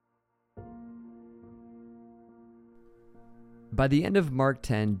By the end of Mark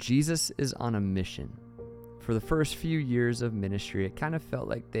 10, Jesus is on a mission. For the first few years of ministry, it kind of felt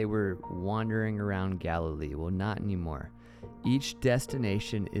like they were wandering around Galilee. Well, not anymore. Each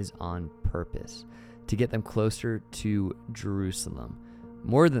destination is on purpose to get them closer to Jerusalem.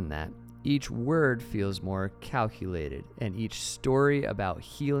 More than that, each word feels more calculated, and each story about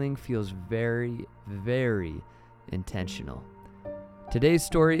healing feels very, very intentional. Today's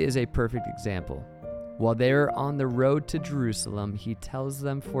story is a perfect example. While they are on the road to Jerusalem, he tells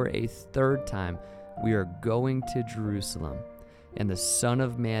them for a third time, "We are going to Jerusalem, and the Son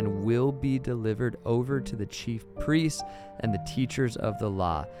of Man will be delivered over to the chief priests and the teachers of the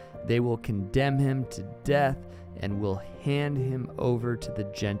law. They will condemn him to death and will hand him over to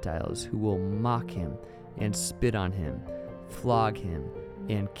the Gentiles, who will mock him and spit on him, flog him,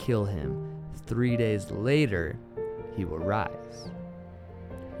 and kill him. 3 days later, he will rise."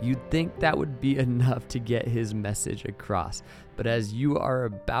 You'd think that would be enough to get his message across, but as you are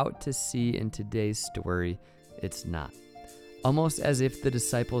about to see in today's story, it's not. Almost as if the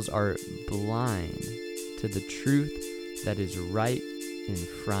disciples are blind to the truth that is right in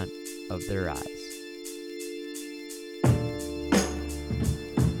front of their eyes.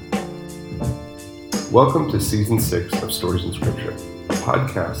 Welcome to Season 6 of Stories in Scripture, a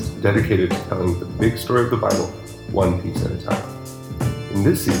podcast dedicated to telling the big story of the Bible one piece at a time. In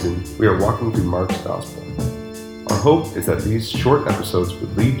this season, we are walking through Mark's Gospel. Our hope is that these short episodes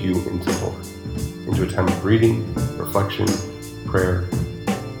would lead you into more, into a time of reading, reflection, prayer,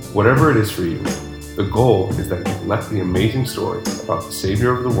 whatever it is for you. The goal is that you let the amazing story about the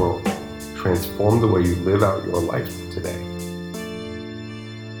Savior of the world transform the way you live out your life today.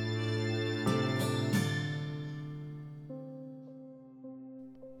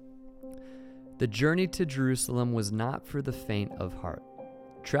 The journey to Jerusalem was not for the faint of heart.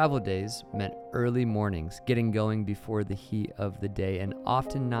 Travel days meant early mornings, getting going before the heat of the day, and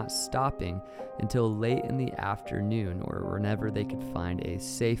often not stopping until late in the afternoon or whenever they could find a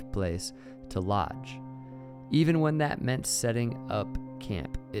safe place to lodge. Even when that meant setting up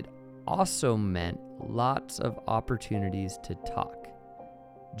camp, it also meant lots of opportunities to talk.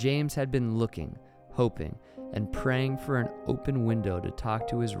 James had been looking, hoping, and praying for an open window to talk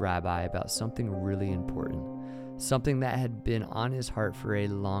to his rabbi about something really important. Something that had been on his heart for a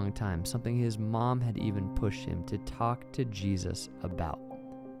long time, something his mom had even pushed him to talk to Jesus about.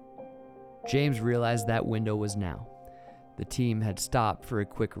 James realized that window was now. The team had stopped for a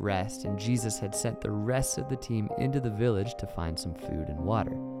quick rest, and Jesus had sent the rest of the team into the village to find some food and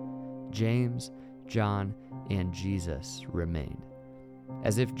water. James, John, and Jesus remained.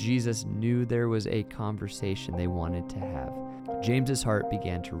 As if Jesus knew there was a conversation they wanted to have. James's heart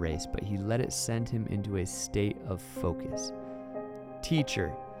began to race, but he let it send him into a state of focus.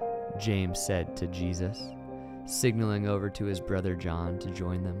 "Teacher," James said to Jesus, signaling over to his brother John to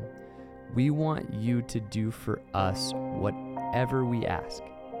join them, "we want you to do for us whatever we ask."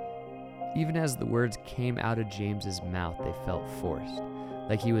 Even as the words came out of James's mouth, they felt forced,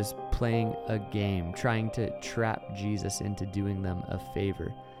 like he was playing a game, trying to trap Jesus into doing them a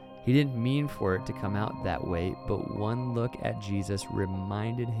favor. He didn't mean for it to come out that way, but one look at Jesus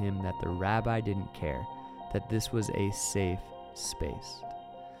reminded him that the rabbi didn't care, that this was a safe space.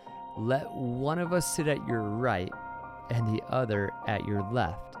 "Let one of us sit at your right and the other at your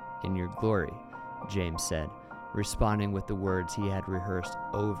left in your glory," James said, responding with the words he had rehearsed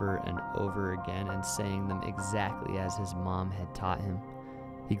over and over again and saying them exactly as his mom had taught him.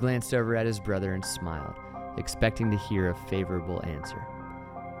 He glanced over at his brother and smiled, expecting to hear a favorable answer.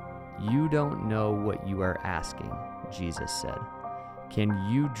 "You don't know what you are asking," Jesus said. "Can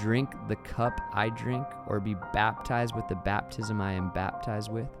you drink the cup I drink or be baptized with the baptism I am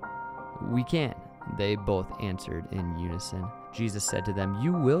baptized with?" "We can," they both answered in unison. Jesus said to them,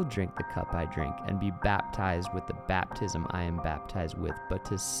 "You will drink the cup I drink and be baptized with the baptism I am baptized with, but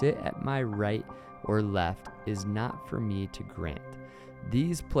to sit at my right or left is not for me to grant.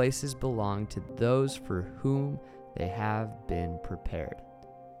 These places belong to those for whom they have been prepared."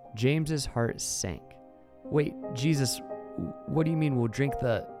 James's heart sank. "Wait, Jesus, what do you mean we'll drink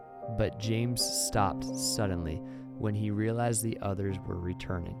the..." But James stopped suddenly when he realized the others were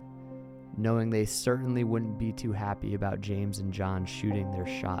returning. Knowing they certainly wouldn't be too happy about James and John shooting their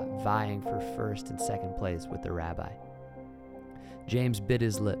shot, vying for first and second place with the rabbi. James bit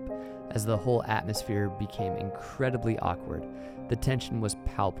his lip as the whole atmosphere became incredibly awkward. The tension was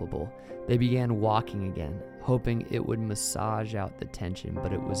palpable. They began walking again, hoping it would massage out the tension,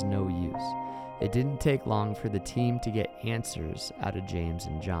 but it was no use. It didn't take long for the team to get answers out of James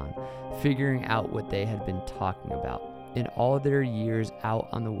and John, figuring out what they had been talking about. In all their years out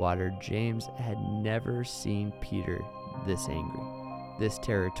on the water, James had never seen Peter this angry, this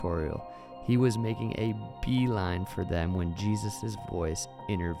territorial. He was making a beeline for them when Jesus' voice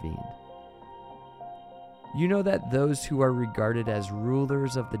intervened. You know that those who are regarded as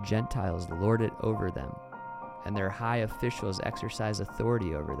rulers of the Gentiles lord it over them, and their high officials exercise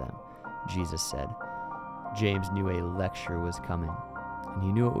authority over them, Jesus said. James knew a lecture was coming, and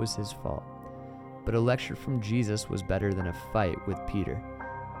he knew it was his fault. But a lecture from Jesus was better than a fight with Peter.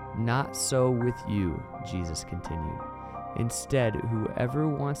 Not so with you, Jesus continued. Instead, whoever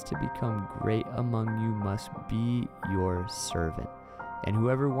wants to become great among you must be your servant, and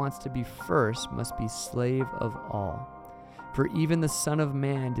whoever wants to be first must be slave of all. For even the Son of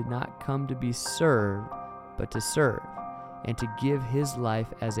Man did not come to be served, but to serve, and to give his life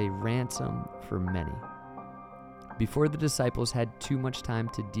as a ransom for many. Before the disciples had too much time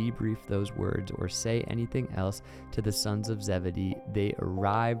to debrief those words or say anything else to the sons of Zebedee, they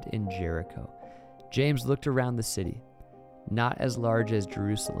arrived in Jericho. James looked around the city, not as large as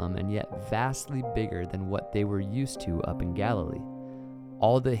Jerusalem and yet vastly bigger than what they were used to up in Galilee.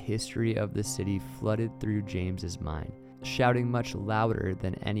 All the history of the city flooded through James's mind, shouting much louder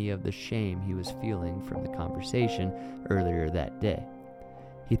than any of the shame he was feeling from the conversation earlier that day.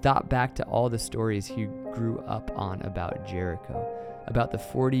 He thought back to all the stories he grew up on about Jericho, about the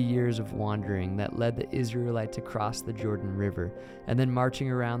 40 years of wandering that led the Israelites across the Jordan River, and then marching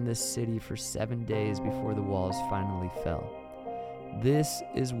around this city for 7 days before the walls finally fell. This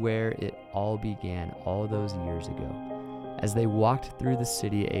is where it all began all those years ago. As they walked through the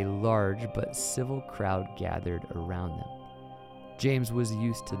city, a large but civil crowd gathered around them. James was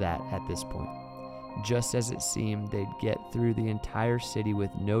used to that at this point. Just as it seemed they'd get through the entire city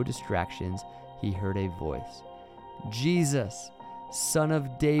with no distractions, he heard a voice. Jesus, Son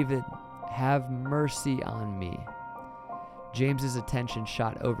of David, have mercy on me. James's attention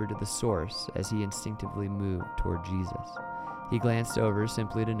shot over to the source as he instinctively moved toward Jesus. He glanced over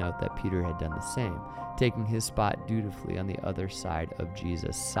simply to note that Peter had done the same, taking his spot dutifully on the other side of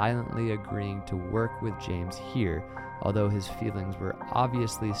Jesus, silently agreeing to work with James here, although his feelings were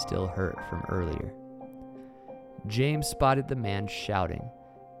obviously still hurt from earlier. James spotted the man shouting.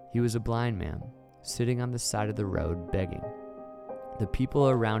 He was a blind man, sitting on the side of the road begging. The people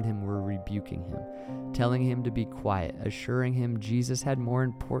around him were rebuking him, telling him to be quiet, assuring him Jesus had more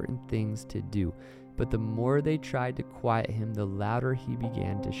important things to do. But the more they tried to quiet him, the louder he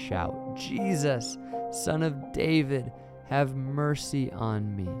began to shout, Jesus, Son of David, have mercy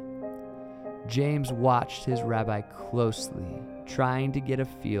on me. James watched his rabbi closely, trying to get a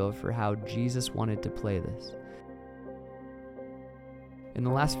feel for how Jesus wanted to play this. In the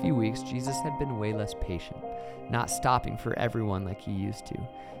last few weeks, Jesus had been way less patient, not stopping for everyone like he used to.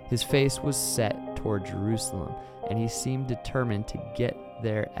 His face was set toward Jerusalem, and he seemed determined to get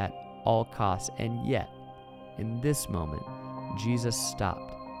there at all costs. And yet, in this moment, Jesus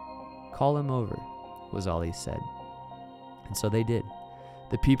stopped. Call him over, was all he said. And so they did.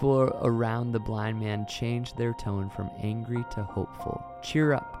 The people around the blind man changed their tone from angry to hopeful.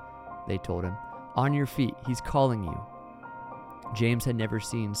 Cheer up, they told him. On your feet, he's calling you. James had never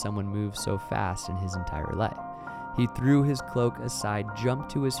seen someone move so fast in his entire life. He threw his cloak aside, jumped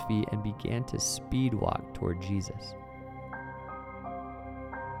to his feet, and began to speed walk toward Jesus.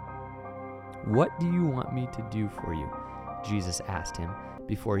 What do you want me to do for you? Jesus asked him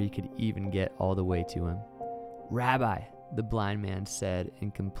before he could even get all the way to him. Rabbi, the blind man said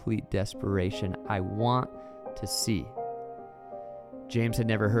in complete desperation, I want to see. James had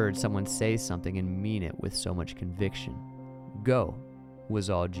never heard someone say something and mean it with so much conviction. Go, was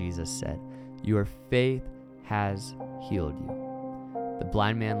all Jesus said. Your faith has healed you. The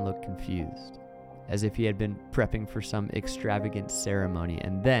blind man looked confused, as if he had been prepping for some extravagant ceremony,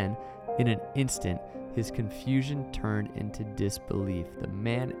 and then, in an instant, his confusion turned into disbelief. The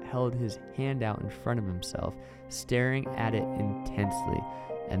man held his hand out in front of himself, staring at it intensely,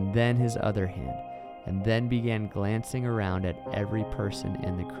 and then his other hand, and then began glancing around at every person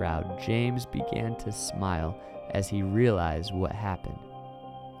in the crowd. James began to smile as he realized what happened.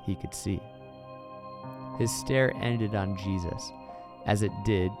 He could see. His stare ended on Jesus. As it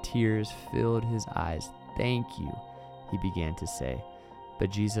did, tears filled his eyes. Thank you, he began to say. But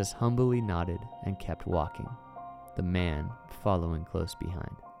Jesus humbly nodded and kept walking, the man following close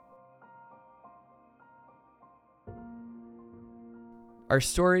behind. Our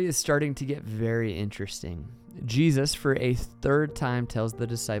story is starting to get very interesting. Jesus, for a third time, tells the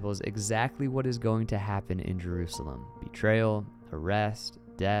disciples exactly what is going to happen in Jerusalem: betrayal, arrest,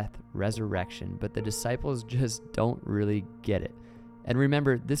 death, resurrection. But the disciples just don't really get it. And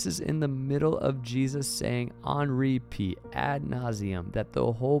remember, this is in the middle of Jesus saying on repeat, ad nauseum, that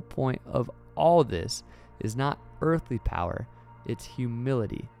the whole point of all this is not earthly power, it's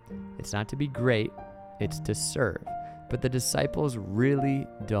humility. It's not to be great, it's to serve. But the disciples really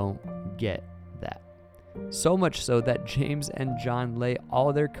don't get that. So much so that James and John lay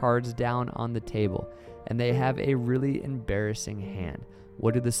all their cards down on the table, and they have a really embarrassing hand.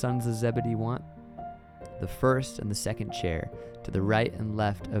 What do the sons of Zebedee want? The first and the second chair, to the right and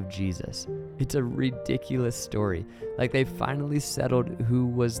left of Jesus. It's a ridiculous story. Like they finally settled who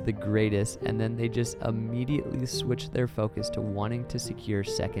was the greatest, and then they just immediately switched their focus to wanting to secure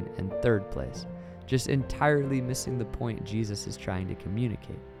second and third place, just entirely missing the point Jesus is trying to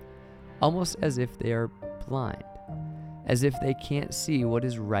communicate. Almost as if they are blind, as if they can't see what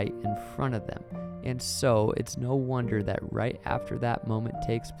is right in front of them. And so it's no wonder that right after that moment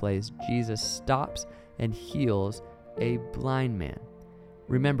takes place, Jesus stops and heals a blind man.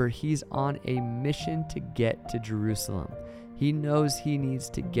 Remember, he's on a mission to get to Jerusalem. He knows he needs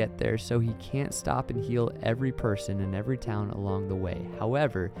to get there, so he can't stop and heal every person in every town along the way.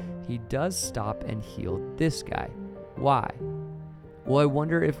 However, he does stop and heal this guy. Why? Well, I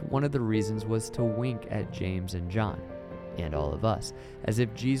wonder if one of the reasons was to wink at James and John, and all of us, as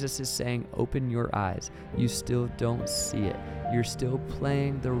if Jesus is saying, open your eyes. You still don't see it. You're still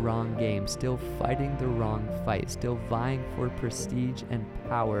playing the wrong game, still fighting the wrong fight, still vying for prestige and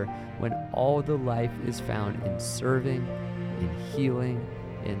power when all the life is found in serving, in healing,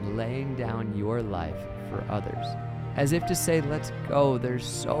 in laying down your life for others. As if to say, let's go, there's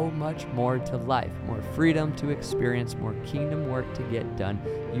so much more to life, more freedom to experience, more kingdom work to get done.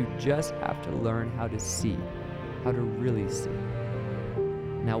 You just have to learn how to see, how to really see.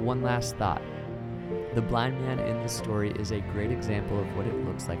 Now, one last thought. The blind man in this story is a great example of what it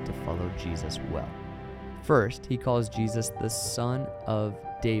looks like to follow Jesus well. First, he calls Jesus the Son of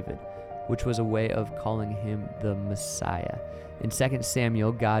David, which was a way of calling him the Messiah. In 2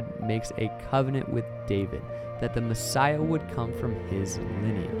 Samuel, God makes a covenant with David that the Messiah would come from his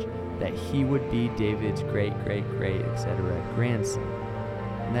lineage, that he would be David's great, etc. grandson.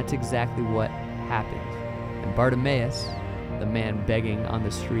 And that's exactly what happened. And Bartimaeus, the man begging on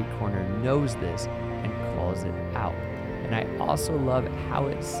the street corner, knows this and calls it out. And I also love how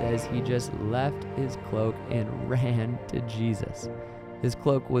it says he just left his cloak and ran to Jesus. His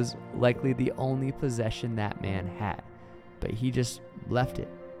cloak was likely the only possession that man had, but he just left it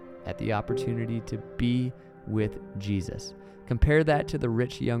at the opportunity to be with Jesus. Compare that to the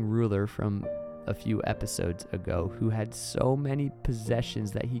rich young ruler from a few episodes ago who had so many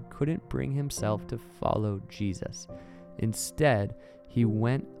possessions that he couldn't bring himself to follow Jesus. Instead, he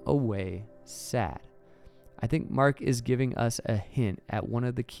went away sad. I think Mark is giving us a hint at one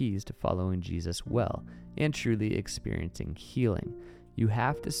of the keys to following Jesus well and truly experiencing healing. You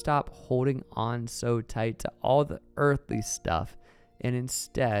have to stop holding on so tight to all the earthly stuff and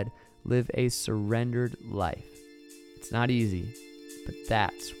instead live a surrendered life. It's not easy, but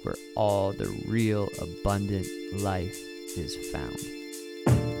that's where all the real abundant life is found.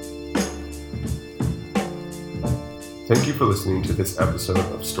 Thank you for listening to this episode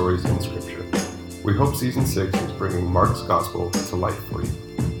of Stories in Scripture. We hope Season 6 is bringing Mark's Gospel to life for you,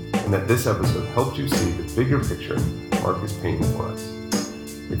 and that this episode helped you see the bigger picture Mark is painting for us.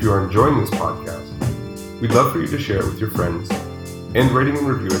 If you are enjoying this podcast, we'd love for you to share it with your friends, and rating and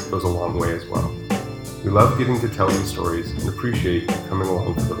review it goes a long way as well. We love getting to tell these stories and appreciate you coming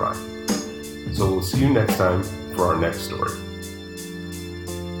along for the ride. So we'll see you next time for our next story.